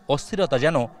আর অস্থিরতা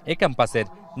যেন এ ক্যাম্পাসের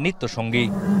নিত্যসঙ্গী।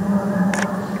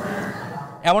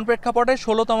 এমন প্রেক্ষাপটে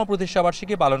 16তম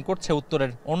প্রতিষ্ঠাবার্ষিকী পালন করছে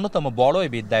উত্তরের অন্যতম বড়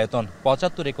এই বিদ্যায়তন।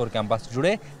 75 একর ক্যাম্পাস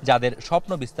জুড়ে যাদের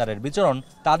স্বপ্ন বিস্তারের বিচরণ,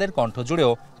 তাদের কণ্ঠ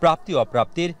জুড়েও প্রাপ্তি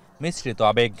অপ্রাপ্তির মিশ্রিত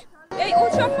আবেগ। এই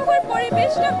উৎসবমুখর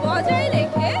পরিবেশটা বজায়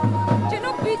রেখে যেন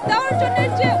বিদ্যা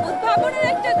অর্জনের যে উদ্ভাবনের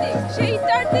একটা দিক,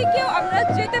 সেইটার দিকেও আমরা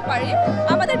যেতে পারি।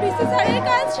 আমাদের বিসি স্যারের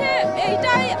কাছে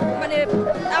এইটাই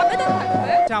আবেদন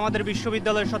থাকবে। আমাদের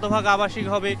বিশ্ববিদ্যালয় শতভাগ আবাসিক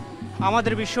হবে,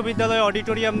 আমাদের বিশ্ববিদ্যালয়ে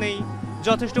অডিটোরিয়াম নেই,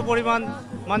 যথেষ্ট পরিমাণ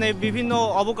বিভিন্ন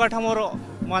অবকাঠামোর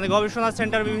গবেষণা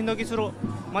সেন্টার, বিভিন্ন কিছুর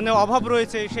অভাব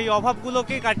রয়েছে। সেই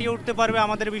অভাবগুলোকে কাটিয়ে উঠতে পারবে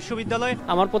আমাদের বিশ্ববিদ্যালয়।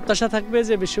 আমার প্রত্যাশা থাকবে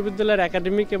যে বিশ্ববিদ্যালয়ের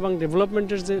একাডেমিক এবং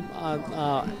ডেভেলপমেন্টের যে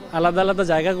আলাদা আলাদা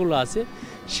জায়গাগুলো আছে,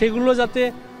 সেগুলো যাতে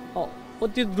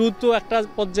অতি দ্রুত একটা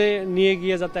পর্যায়ে নিয়ে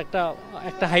গিয়ে যাতে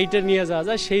একটা হাইটে নিয়ে যাওয়া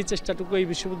যায়, সেই চেষ্টাটুকু এই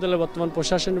বিশ্ববিদ্যালয়ের বর্তমান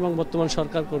প্রশাসন এবং বর্তমান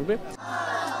সরকার করবে।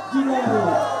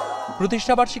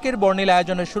 প্রতিষ্ঠাবার্ষিকীর বর্ণিল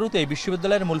আয়োজনের শুরুতে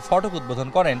বিশ্ববিদ্যালয়ের মূল ফটক উদ্বোধন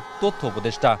করেন তথ্য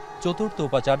উপদেষ্টা। চতুর্থ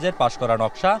উপাচার্যের পাশ করা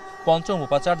নকশা, পঞ্চম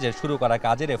উপাচার্যের শুরু করা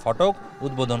কাজের এ ফটক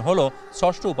উদ্বোধন হলো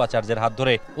ষষ্ঠ উপাচার্যের হাত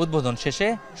ধরে। উদ্বোধন শেষে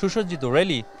সুসজ্জিত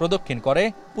র্যালি প্রদক্ষিণ করে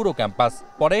পুরো ক্যাম্পাস।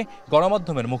 পরে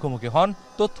গণমাধ্যমের মুখোমুখি হন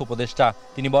তথ্য উপদেষ্টা।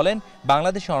 তিনি বলেন,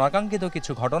 বাংলাদেশে অনাকাঙ্ক্ষিত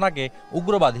কিছু ঘটনাকে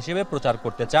উগ্রবাদ হিসেবে প্রচার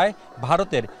করতে চায়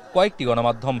ভারতের কয়েকটি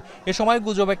গণমাধ্যম। এ সময়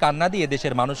গুজবে কান্না দিয়ে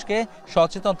দেশের মানুষকে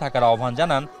সচেতন থাকার আহ্বান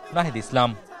জানান নাহিদ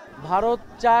ইসলাম। ভারত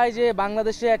চায় যে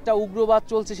বাংলাদেশে একটা উগ্রবাদ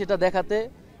চলছে সেটা দেখাতে,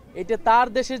 এটা তার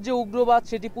দেশের যে উগ্রবাদ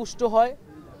সেটি পুষ্ট হয়,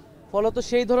 ফলত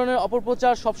সেই ধরনের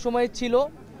অপপ্রচার সবসময় ছিল।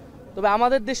 তবে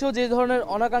আমাদের দেশেও যে ধরনের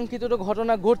অনাকাঙ্ক্ষিত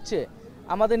ঘটনা ঘটছে,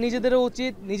 আমাদের নিজেদেরও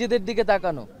উচিত নিজেদের দিকে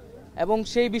তাকানো এবং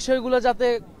সেই বিষয়গুলো যাতে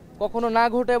কখনো না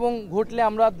ঘটে, এবং ঘটলে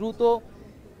আমরা দ্রুত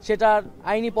সেটার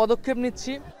আইনি পদক্ষেপ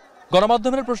নিচ্ছি।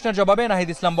 গণমাধ্যমের প্রশ্নের জবাবে নাহিদ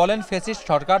ইসলাম বলেন, ফ্যাসিস্ট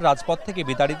সরকার রাজপথ থেকে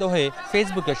বিতাড়িত হয়ে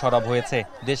ফেসবুকে সরব হয়েছে।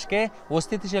 দেশকে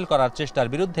অস্থিতিশীল করার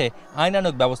চেষ্টার বিরুদ্ধে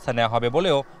আইনানুগ ব্যবস্থা নেওয়া হবে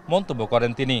বলেও মন্তব্য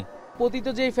করেন তিনি। পতিত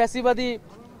যে ফ্যাসিবাদী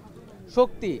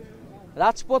শক্তি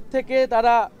রাজপথ থেকে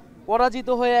তারা পরাজিত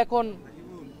হয়ে এখন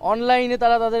অনলাইনে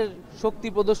তারা তাদের শক্তি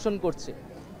প্রদর্শন করছে।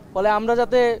 ফলে আমরা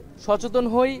যাতে সচেতন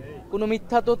হই, কোনো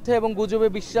মিথ্যা তথ্যে এবং গুজবে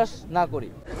বিশ্বাস না করি।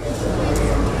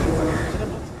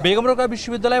 বেগম রোকেয়া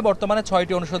বিশ্ববিদ্যালয়ে বর্তমানে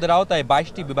 6টি অনুষদের আওতায়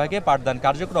 22টি বিভাগে পাঠদান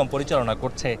কার্যক্রম পরিচালনা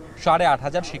করছে।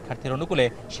 8,500 শিক্ষার্থীর অনুকূলে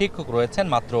শিক্ষক রয়েছেন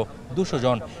মাত্র 200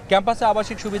 জন। ক্যাম্পাসে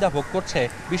আবাসিক সুবিধা ভোগ করছে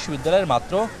বিশ্ববিদ্যালয়ের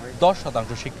মাত্র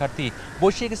 10% শিক্ষার্থী।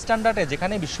 বৈশ্বিক স্ট্যান্ডার্ডে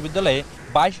যেখানে বিশ্ববিদ্যালয়ে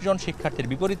 22 জন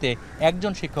শিক্ষার্থীর বিপরীতে 1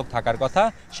 জন শিক্ষক থাকার কথা,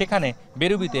 সেখানে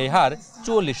বেরুবিতে এই হার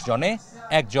 44 জনে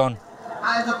 1 জন।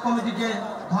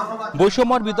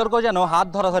 বৈষম্যর বিতর্ক যেন হাত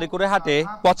ধরাধরি করে হাঁটে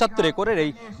 75 একরের এই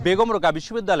বেগম রোকেয়া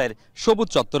বিশ্ববিদ্যালয়ের সবুজ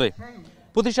চত্বরে।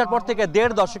 প্রতিষ্ঠার পর থেকে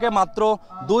 1.5 দশকে মাত্র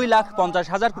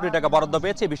 2,50,000 কোটি টাকা বরাদ্দ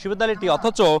পেয়েছে বিশ্ববিদ্যালয়টি,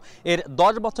 অথচ এর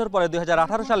 10 বছর পরে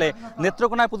 2018 সালে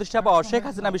নেত্রকোনায় প্রতিষ্ঠা পাওয়া শেখ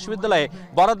হাসিনা বিশ্ববিদ্যালয়ে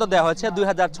বরাদ্দ দেওয়া হয়েছে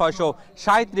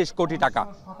 2,637 কোটি টাকা।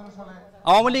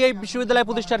 আওয়ামী লীগ এই বিশ্ববিদ্যালয়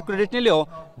প্রতিষ্ঠার ক্রেডিট নিলেও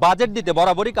বাজেট দিতে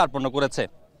বরাবরই কার্পণ্য করেছে।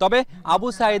 তবে আবু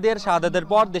সাঈদের শাহাদাতের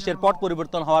পর দেশের পট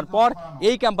পরিবর্তন হওয়ার পর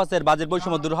এই ক্যাম্পাসের বাজেট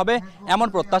বৈষম্য দূর হবে এমন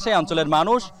প্রত্যাশায় অঞ্চলের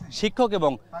মানুষ, শিক্ষক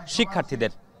এবং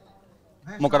শিক্ষার্থীদের।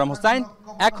 মোকাররম হোসেন,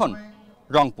 এখন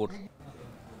রংপুর।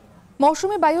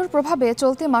 মৌসুমী বায়ুর প্রভাবে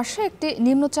চলতি মাসে একটি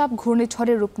নিম্নচাপ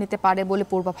ঘূর্ণিঝড়ের রূপ নিতে পারে বলে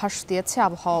পূর্বাভাস দিয়েছে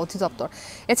আবহাওয়া অধিদপ্তর।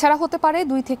 এছাড়া হতে পারে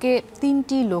 2 থেকে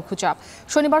 3টি লঘুচাপ।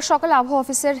 শনিবার সকালে আবহাওয়া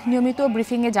অফিসের নিয়মিত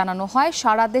ব্রিফিংয়ে জানানো হয়,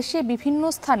 সারা দেশে বিভিন্ন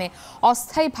স্থানে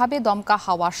অস্থায়ীভাবে দমকা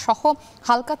হাওয়া সহ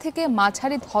হালকা থেকে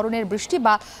মাঝারি ধরনের বৃষ্টি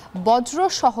বা বজ্র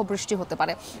সহ বৃষ্টি হতে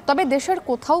পারে। তবে দেশের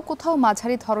কোথাও কোথাও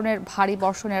মাঝারি ধরনের ভারী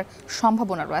বর্ষণের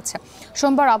সম্ভাবনা রয়েছে।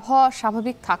 সোমবার আবহাওয়া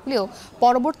স্বাভাবিক থাকলেও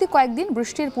পরবর্তী কয়েকদিন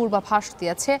বৃষ্টির পূর্বাভাস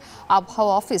দিয়েছে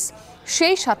আবহাওয়া অফিস।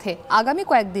 সেই সাথে আগামী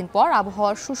কয়েকদিন পর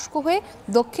আবহাওয়া শুষ্ক হয়ে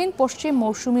দক্ষিণ পশ্চিম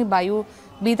মৌসুমী বায়ু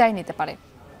বিদায় নিতে পারে।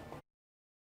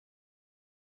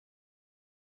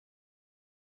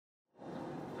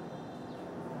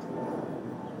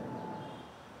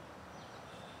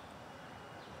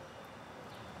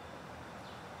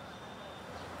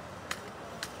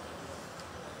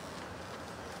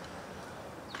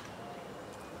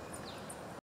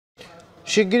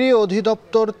 শিগগিরই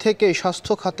অধিদপ্তর থেকে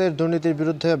স্বাস্থ্য খাতের দুর্নীতির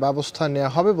বিরুদ্ধে ব্যবস্থা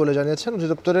নেওয়া হবে বলে জানিয়েছেন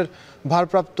অধিদপ্তরের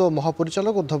ভারপ্রাপ্ত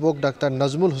মহাপরিচালক অধ্যাপক ডাক্তার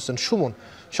নাজমুল হোসেন সুমন।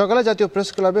 সকালে জাতীয় প্রেস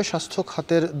ক্লাবে স্বাস্থ্য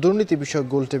খাতের দুর্নীতি বিষয়ক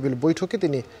গোলটেবিল বৈঠকে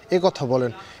তিনি একথা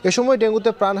বলেন। এ সময়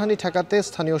ডেঙ্গুতে প্রাণহানি ঠেকাতে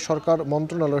স্থানীয় সরকার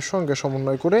মন্ত্রণালয়ের সঙ্গে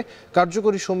সমন্বয় করে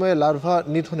কার্যকরী সময়ে লার্ভা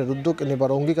নিধনের উদ্যোগ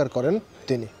নেবার অঙ্গীকার করেন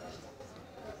তিনি।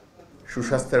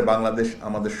 সুস্বাস্থ্যের বাংলাদেশ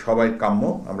আমাদের সবাই কাম্য,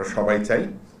 আমরা সবাই চাই।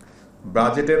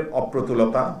 বাজেটের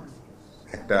অপ্রতুলতা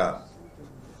একটা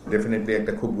ডেফিনেটলি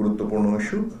একটা খুব গুরুত্বপূর্ণ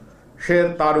ইস্যু।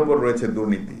 তার উপর রয়েছে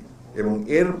দুর্নীতি এবং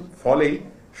এর ফলেই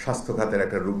স্বাস্থ্য খাতের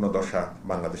একটা রুগ্ন দশা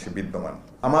বাংলাদেশে বিদ্যমান।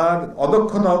 আমার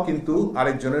অদক্ষতাও কিন্তু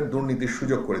আরেকজনের দুর্নীতির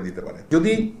সুযোগ করে দিতে পারে।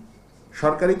 যদি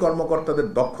সরকারি কর্মকর্তাদের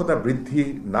দক্ষতা বৃদ্ধি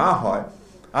না হয়,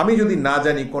 আমি যদি না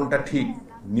জানি কোনটা ঠিক,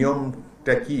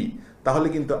 নিয়মটা কি, তাহলে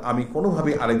কিন্তু আমি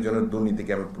কোনোভাবেই আরেকজনের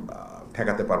দুর্নীতিকে আমি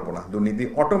ঠেকাতে পারবো না। দুর্নীতি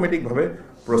অটোমেটিকভাবে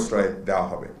প্রশ্রয় দেওয়া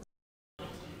হবে।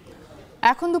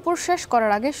 এখন দুপুর শেষ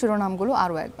করার আগে শিরোনামগুলো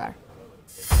আরও একবার।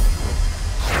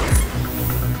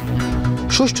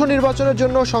 সুষ্ঠু নির্বাচনের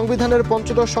জন্য সংবিধানের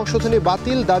 ৫৫ সংশোধনী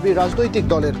বাতিল, দাবি রাজনৈতিক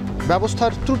দলের।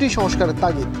 ব্যবস্থার ত্রুটি সংস্কারের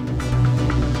তাগিদ।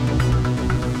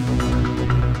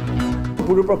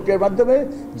 পুরো প্রক্রিয়ার মাধ্যমে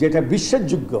যেটা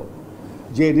বিশ্বাসযোগ্য,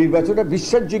 যে নির্বাচনটা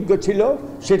বিশ্বাসযোগ্য ছিল,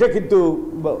 সেটা কিন্তু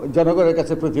জনগণের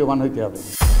কাছে প্রতীয়মান হইতে হবে।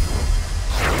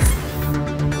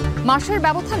 মাসের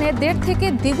ব্যবধানে 1.5 থেকে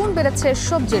দ্বিগুণ বেড়েছে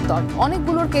সবজির দর,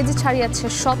 অনেকগুলোর কেজি ছাড়িয়েছে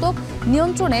শতক,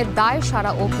 নিয়ন্ত্রণে দায়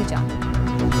সারা অভিযান।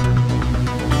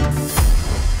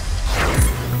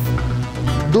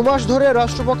 2 মাস ধরে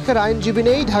রাষ্ট্রপক্ষের আইনজীবী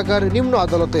নেই ঢাকার নিম্ন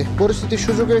আদালতে, পরিস্থিতির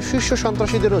সুযোগে শীর্ষ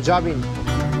সন্ত্রাসীদেরও জামিন।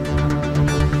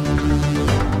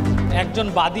 একজন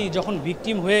বাদী যখন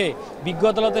ভিকটিম হয়ে বিজ্ঞ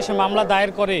আদালতে সে মামলা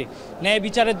দায়ের করে ন্যায়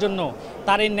বিচারের জন্য,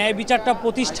 তার এই ন্যায় বিচারটা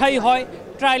প্রতিষ্ঠাই হয়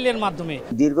ট্রায়ালের মাধ্যমে।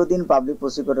 দীর্ঘদিন পাবলিক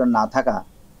প্রসিকিউটর না থাকা,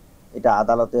 এটা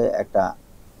আদালতে একটা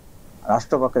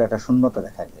রাষ্ট্রপক্ষের একটা শূন্যতা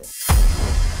দেখা যায়।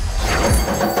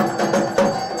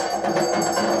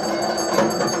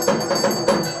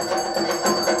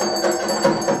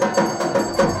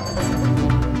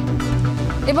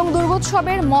 এবং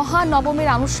দুর্গোৎসবের মহানবমীর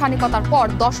আনুষ্ঠানিকতার পর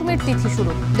দশমীর তিথি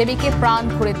শুরু, দেবীকে প্রাণ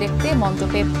ভরে দেখতে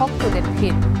মণ্ডপে ভক্তদের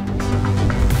ভিড়।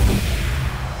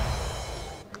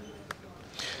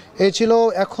 এই ছিল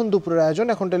এখন দুপুরের আয়োজন।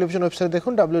 এখন টেলিভিশন ওয়েবসাইট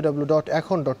দেখুন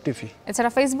www.ekhon.tv।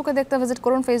 এছাড়া ফেসবুকে দেখতে ভিজিট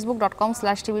করুন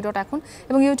facebook.com/tv.ekhon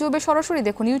এবং ইউটিউবে সরাসরি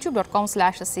দেখুন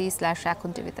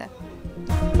youtube.com/c/ekhon tv তে।